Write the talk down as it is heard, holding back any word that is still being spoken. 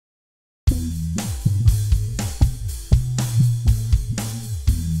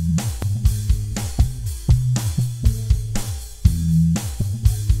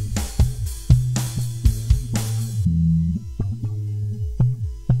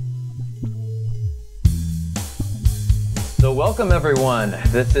So welcome everyone.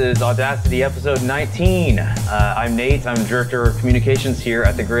 This is Audacity episode 19. I'm Nate. I'm Director of Communications here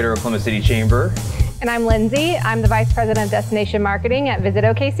at the Greater Oklahoma City Chamber. And I'm Lindsay. I'm the Vice President of Destination Marketing at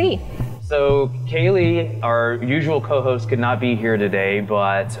VisitOKC. So Kaylee, our usual co-host, could not be here today,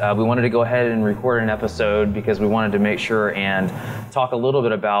 but we wanted to go ahead and record an episode because we wanted to make sure and talk a little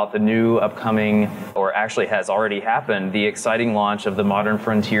bit about the new upcoming, or actually has already happened, the exciting launch of the Modern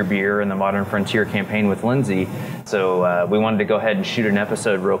Frontier beer and the Modern Frontier campaign with Lindsay. So we wanted to go ahead and shoot an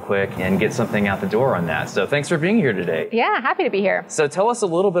episode real quick and get something out the door on that. So thanks for being here today. Yeah, happy to be here. So tell us a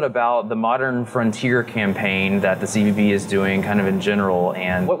little bit about the Modern Frontier campaign that the CVB is doing kind of in general,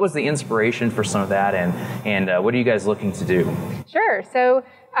 and what was the inspiration for some of that, and what are you guys looking to do? Sure. So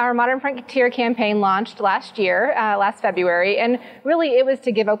our Modern Frontier campaign launched last year, last February, and really it was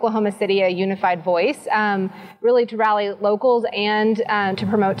to give Oklahoma City a unified voice, really to rally locals and to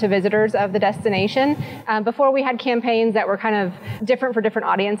promote to visitors of the destination. Before we had campaigns that were kind of different for different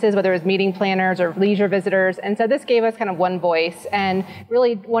audiences, whether it was meeting planners or leisure visitors, and so this gave us kind of one voice and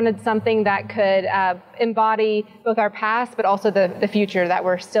really wanted something that could embody both our past but also the future that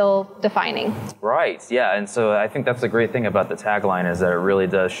we're still defining. Right, yeah, and so I think that's the great thing about the tagline is that it really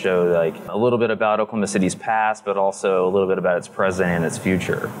does show like a little bit about Oklahoma City's past, but also a little bit about its present and its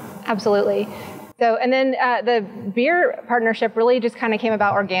future. Absolutely. So, and then the beer partnership really just kind of came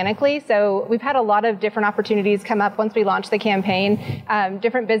about organically. So we've had a lot of different opportunities come up once we launched the campaign.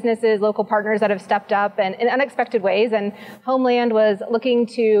 Different businesses, local partners that have stepped up and in unexpected ways. And Homeland was looking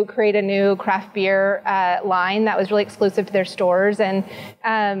to create a new craft beer line that was really exclusive to their stores. And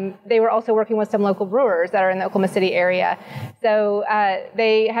they were also working with some local brewers that are in the Oklahoma City area. So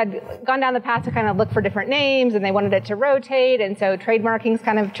they had gone down the path to kind of look for different names, and they wanted it to rotate. And so trademarking is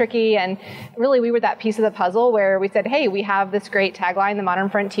kind of tricky. And really, we were that piece of the puzzle where we said, hey, we have this great tagline, the Modern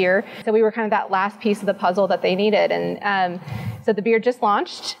Frontier. So we were kind of that last piece of the puzzle that they needed. And so the beer just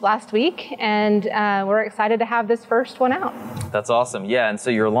launched last week, and we're excited to have this first one out. That's awesome. Yeah, and so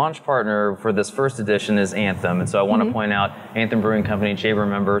your launch partner for this first edition is Anthem. And so I want to point out Anthem Brewing Company, chamber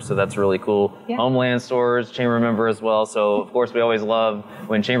member, so that's really cool. Yeah. Homeland Stores, chamber member as well. So of course we always love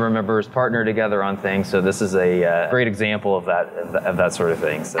when chamber members partner together on things. So this is a great example of that sort of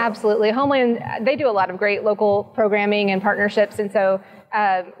thing. So. Absolutely. Homeland, they do a lot of great local programming and partnerships, and so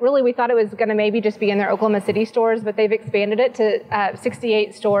really we thought it was going to maybe just be in their Oklahoma City stores, but they've expanded it to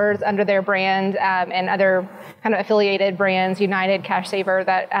 68 stores under their brand and other kind of affiliated brands, United, Cash Saver,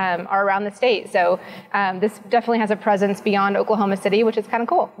 that are around the state. So this definitely has a presence beyond Oklahoma City, which is kind of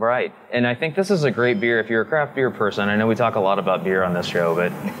cool. Right. And I think this is a great beer if you're a craft beer person. I know we talk a lot about beer on this show,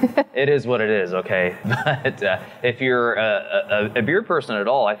 but it is what it is, okay? But if you're a beer person at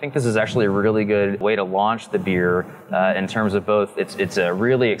all, I think this is actually a really good way to launch the beer in terms of both, it's a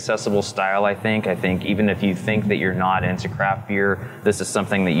really accessible style, I think. I think even if you think that you're not into craft beer, this is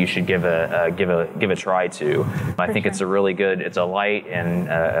something that you should give a try to. I think it's a really good, it's a light and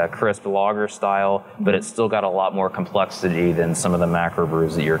a crisp lager style, but it's still got a lot more complexity than some of the macro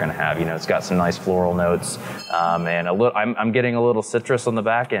brews that you're going to have. You know, it's got some nice floral notes, and I'm getting a little citrus on the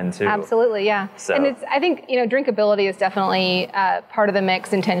back end too. Absolutely, yeah. So. And I think, drinkability is definitely part of the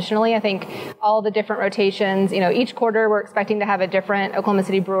mix intentionally. I think all the different rotations, each quarter we're expecting to have a different Oklahoma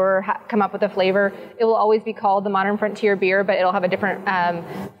City brewer come up with a flavor. It will always be called the Modern Frontier beer, but it'll have a different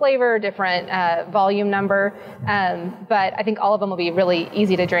flavor, different volume number. But I think all of them will be really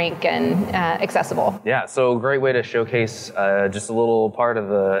easy to drink and accessible. Yeah, so great way to showcase just a little part of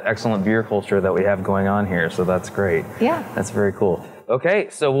the excellent beer culture that we have going on here. So that's great. Yeah. That's very cool. Okay,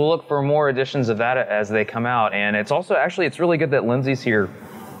 so we'll look for more editions of that as they come out. And it's also, actually, it's really good that Lindsay's here,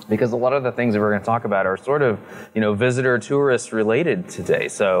 because a lot of the things that we're going to talk about are sort of, visitor tourist related today.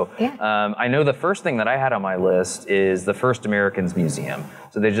 So yeah. I know the first thing that I had on my list is the First Americans Museum.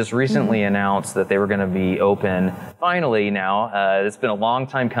 So they just recently announced that they were going to be open finally now. It's been a long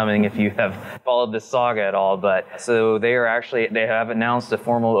time coming if you have followed this saga at all. But so they have announced a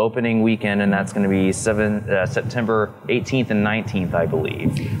formal opening weekend, and that's going to be September 18th and 19th, I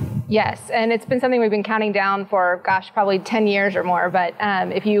believe. Yes, and it's been something we've been counting down for, probably 10 years or more. But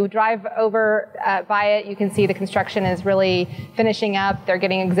if you drive over by it, you can see the construction is really finishing up. They're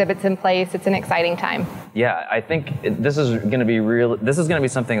getting exhibits in place. It's an exciting time. Yeah, I think this is going to be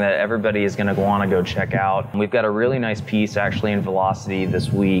something that everybody is going to want to go check out. We've got a really nice piece actually in Velocity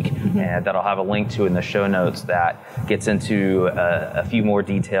this week and that I'll have a link to in the show notes that gets into a few more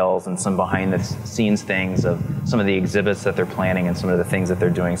details and some behind the scenes things of some of the exhibits that they're planning and some of the things that they're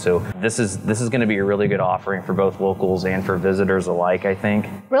doing. So this is going to be a really good offering for both locals and for visitors alike, I think.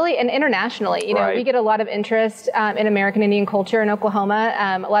 Really, and internationally, right. We get a lot of interest in American Indian culture in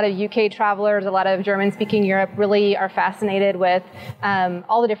Oklahoma. A lot of UK travelers, a lot of German-speaking Spanish-speaking Europe really are fascinated with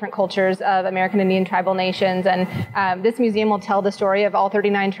all the different cultures of American Indian tribal nations. And this museum will tell the story of all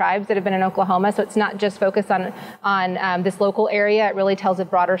 39 tribes that have been in Oklahoma. So it's not just focused on this local area. It really tells a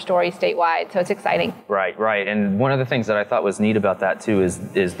broader story statewide. So it's exciting. Right, right. And one of the things that I thought was neat about that too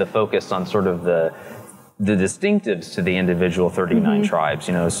is the focus on sort of the distinctives to the individual 39 tribes,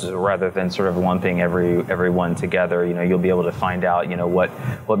 you know, so rather than sort of lumping everyone together, you know, you'll be able to find out, you know,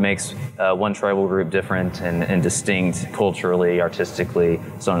 what makes one tribal group different and distinct culturally, artistically,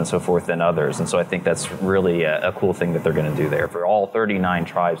 so on and so forth than others. And so I think that's really a cool thing that they're going to do there for all 39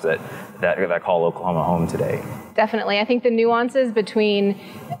 tribes that call Oklahoma home today. Definitely. I think the nuances between,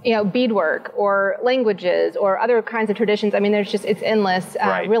 you know, beadwork or languages or other kinds of traditions, I mean, it's endless,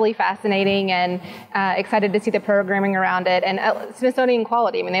 really fascinating, and excited to see the programming around it. And Smithsonian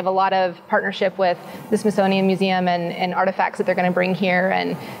quality, I mean, they have a lot of partnership with the Smithsonian Museum and artifacts that they're going to bring here,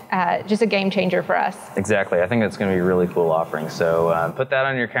 and just a game changer for us. Exactly. I think that's going to be a really cool offering. So put that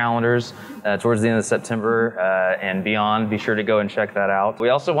on your calendars towards the end of September and beyond. Be sure to go and check that out. We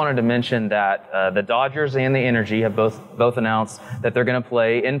also wanted to mention that the Dodgers and the Energy have both announced that they're going to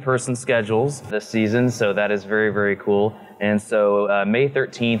play in-person schedules this season, so that is very, very cool. And so May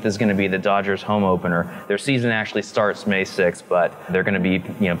 13th is going to be the Dodgers home opener. Their season actually starts May 6th, but they're going to be,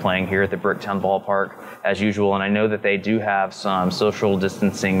 you know, playing here at the Bricktown Ballpark as usual. And I know that they do have some social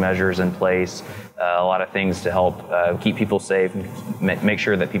distancing measures in place, a lot of things to help keep people safe, make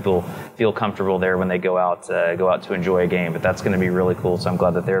sure that people feel comfortable there when they go out to enjoy a game. But that's going to be really cool. So I'm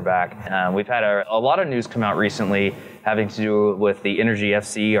glad that they're back. We've had a lot of news come out recently having to do with the Energy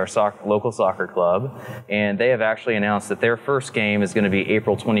FC, our local soccer club, and they have actually announced that their first game is going to be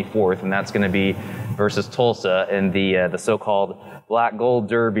April 24th, and that's going to be versus Tulsa in the so-called Black Gold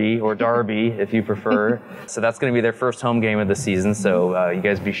Derby, or Derby, if you prefer. So that's going to be their first home game of the season. So you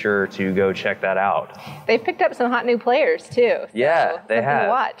guys be sure to go check that out. They've picked up some hot new players too. So yeah, they have. To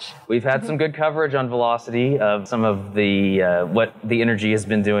watch. We've had some good coverage on Velocity of some of the what the Energy has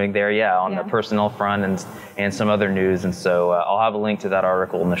been doing there. On the personnel front and some other news. And so I'll have a link to that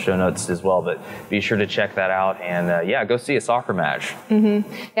article in the show notes as well. But be sure to check that out and go see a soccer match.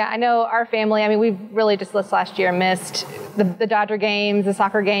 Yeah, I know our family. I mean, we've really just this last year missed the Dodger games, the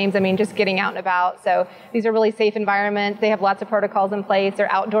soccer games. I mean, just getting out and about. So these are really safe environments. They have lots of protocols in place.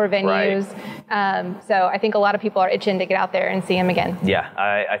 They're outdoor venues. So I think a lot of people are itching to get out there and see them again. Yeah,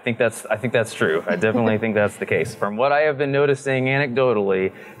 I think that's true. I definitely think that's the case. From what I have been noticing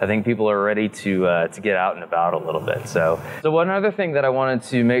anecdotally, I think people are ready to get out and about a little bit. So one other thing that I wanted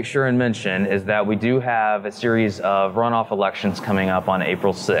to make sure and mention is that we do have a series of runoff elections coming up on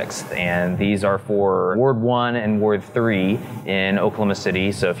April 6th, and these are for Ward 1 and Ward 3 in Oklahoma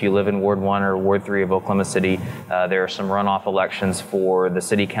City. So if you live in Ward 1 or Ward 3 of Oklahoma City, there are some runoff elections for the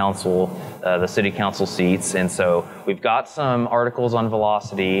city council seats. And so we've got some articles on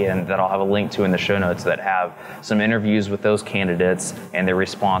Velocity and that I'll have a link to in the show notes that have some interviews with those candidates and their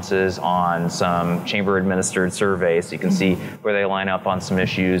responses on some chamber administered surveys. So you can see where they line up on some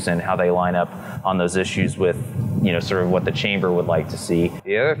issues and how they line up on those issues with, you know, sort of what the chamber would like to see.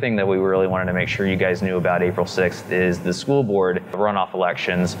 The other thing that we really wanted to make sure you guys knew about April 6th is the school board runoff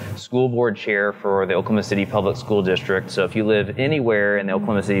elections. School board chair for the Oklahoma City Public School District. So if you live anywhere in the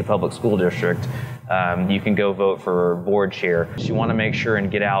Oklahoma City Public School District, you can go vote for board chair. So you want to make sure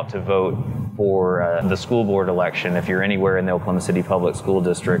and get out to vote for the school board election if you're anywhere in the Oklahoma City Public School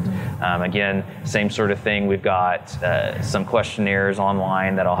District. Again, same sort of thing. We've got some questionnaires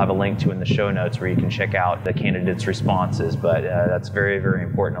online that I'll have a link to in the show notes where you can check out the candidates' responses. But that's a very, very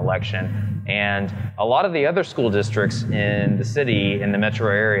important election. And a lot of the other school districts in the city, in the metro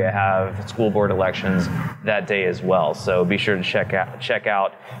area, have school board elections that day as well. So be sure to check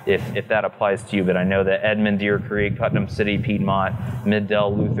out if that applies to you. But I know that Edmond, Deer Creek, Putnam City, Piedmont,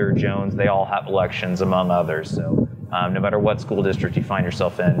 Middell, Luther, Jones, they all have elections among others. So no matter what school district you find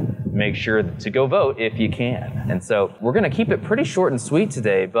yourself in, make sure to go vote if you can. And so we're going to keep it pretty short and sweet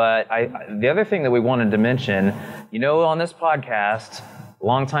today. But the other thing that we wanted to mention, you know, on this podcast,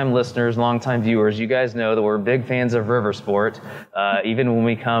 longtime listeners, longtime viewers, you guys know that we're big fans of RIVERSPORT. Even when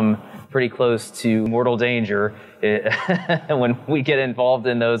we come pretty close to mortal danger, when we get involved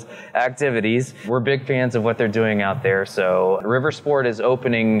in those activities, we're big fans of what they're doing out there. So RIVERSPORT is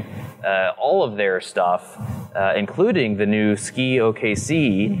opening all of their stuff, including the new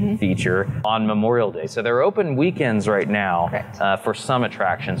VisitOKC feature on Memorial Day. So they're open weekends right now for some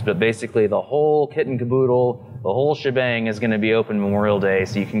attractions, but basically the whole kit and caboodle The whole shebang is going to be open Memorial Day,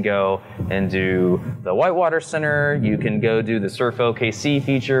 so you can go and do the Whitewater Center. You can go do the Surf OKC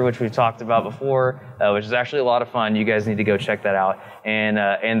feature, which we've talked about before, which is actually a lot of fun. You guys need to go check that out. And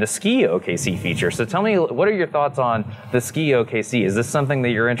the Ski OKC feature. So tell me, what are your thoughts on the Ski OKC? Is this something that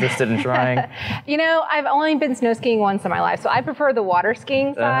you're interested in trying? You know, I've only been snow skiing once in my life, so I prefer the water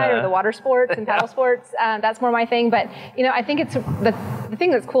skiing side or the water sports and paddle sports. That's more my thing. But you know, I think it's the thing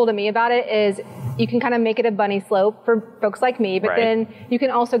that's cool to me about it is you can kind of make it a bunny slope for folks like me, but then you can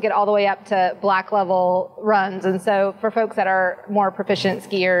also get all the way up to black level runs. And so for folks that are more proficient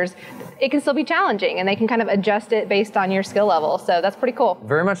skiers, it can still be challenging, and they can kind of adjust it based on your skill level. So that's pretty cool.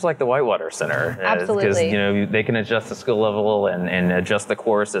 Very much like the Whitewater Center. Absolutely. Because, you know, they can adjust the skill level and adjust the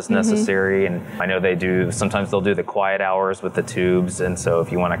course as necessary. And I know sometimes they'll do the quiet hours with the tubes. And so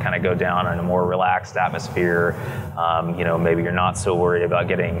if you want to kind of go down in a more relaxed atmosphere, you know, maybe you're not so worried about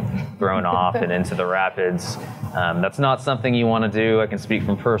getting thrown off and into the rapids. That's not something you want to do. I can speak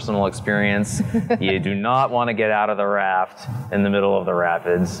from personal experience. You do not want to get out of the raft in the middle of the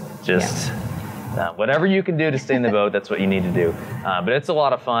rapids. Just whatever you can do to stay in the boat, that's what you need to do. But it's a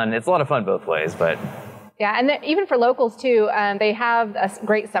lot of fun. It's a lot of fun both ways. But yeah, and even for locals too, they have a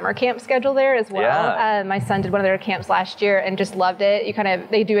great summer camp schedule there as well. Yeah. My son did one of their camps last year and just loved it.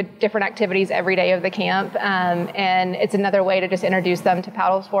 They do different activities every day of the camp, and it's another way to just introduce them to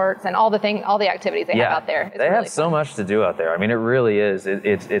paddle sports and all the activities they have out there. It's they really have so much to do out there. I mean, it really is.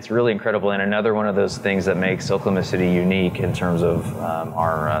 It's really incredible, and another one of those things that makes Oklahoma City unique in terms of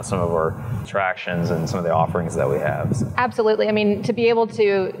some of our attractions and some of the offerings that we have. So. Absolutely. I mean, to be able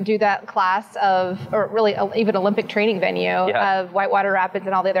to do that class or really even Olympic training venue of Whitewater Rapids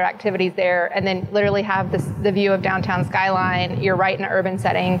and all the other activities there, and then literally have the view of downtown skyline. You're right in an urban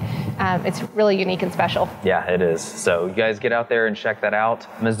setting. It's really unique and special. Yeah, it is. So you guys get out there and check that out.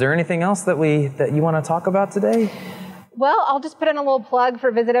 Is there anything else that you want to talk about today? Well, I'll just put in a little plug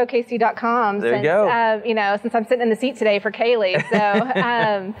for VisitOKC.com. There you go. You know, since I'm sitting in the seat today for Kaylee. So,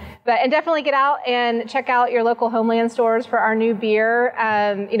 and definitely get out and check out your local Homeland stores for our new beer.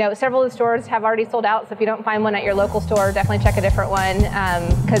 You know, several of the stores have already sold out. So if you don't find one at your local store, definitely check a different one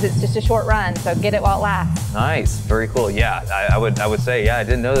because it's just a short run. So get it while it lasts. Nice. Very cool. Yeah, I would say, I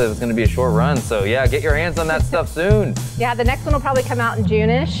didn't know that it was going to be a short run. So yeah, get your hands on that stuff soon. Yeah, the next one will probably come out in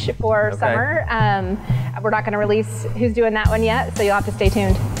June-ish for summer. We're not going to release who's doing that one yet, so you'll have to stay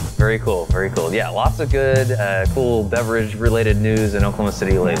tuned. Very cool, very cool. Yeah, lots of good, cool beverage-related news in Oklahoma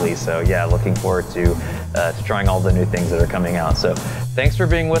City lately. So yeah, looking forward to trying all the new things that are coming out. So thanks for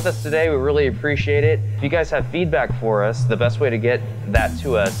being with us today. We really appreciate it. If you guys have feedback for us, the best way to get that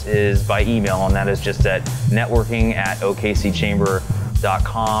to us is by email, and that is just at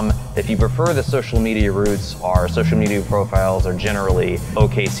networking@okcchamber.com. If you prefer the social media routes, our social media profiles are generally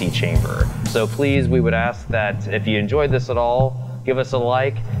OKC Chamber. So please, we would ask that if you enjoyed this at all, give us a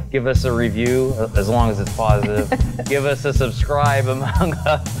like, give us a review, as long as it's positive. Give us a subscribe among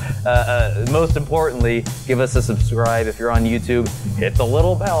us. Most importantly, give us a subscribe. If you're on YouTube, hit the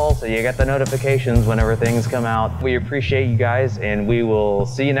little bell so you get the notifications whenever things come out. We appreciate you guys, and we will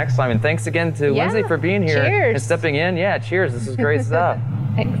see you next time. And thanks again to Lindsay for being here and stepping in. Yeah, cheers. This is great stuff.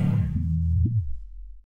 Thanks.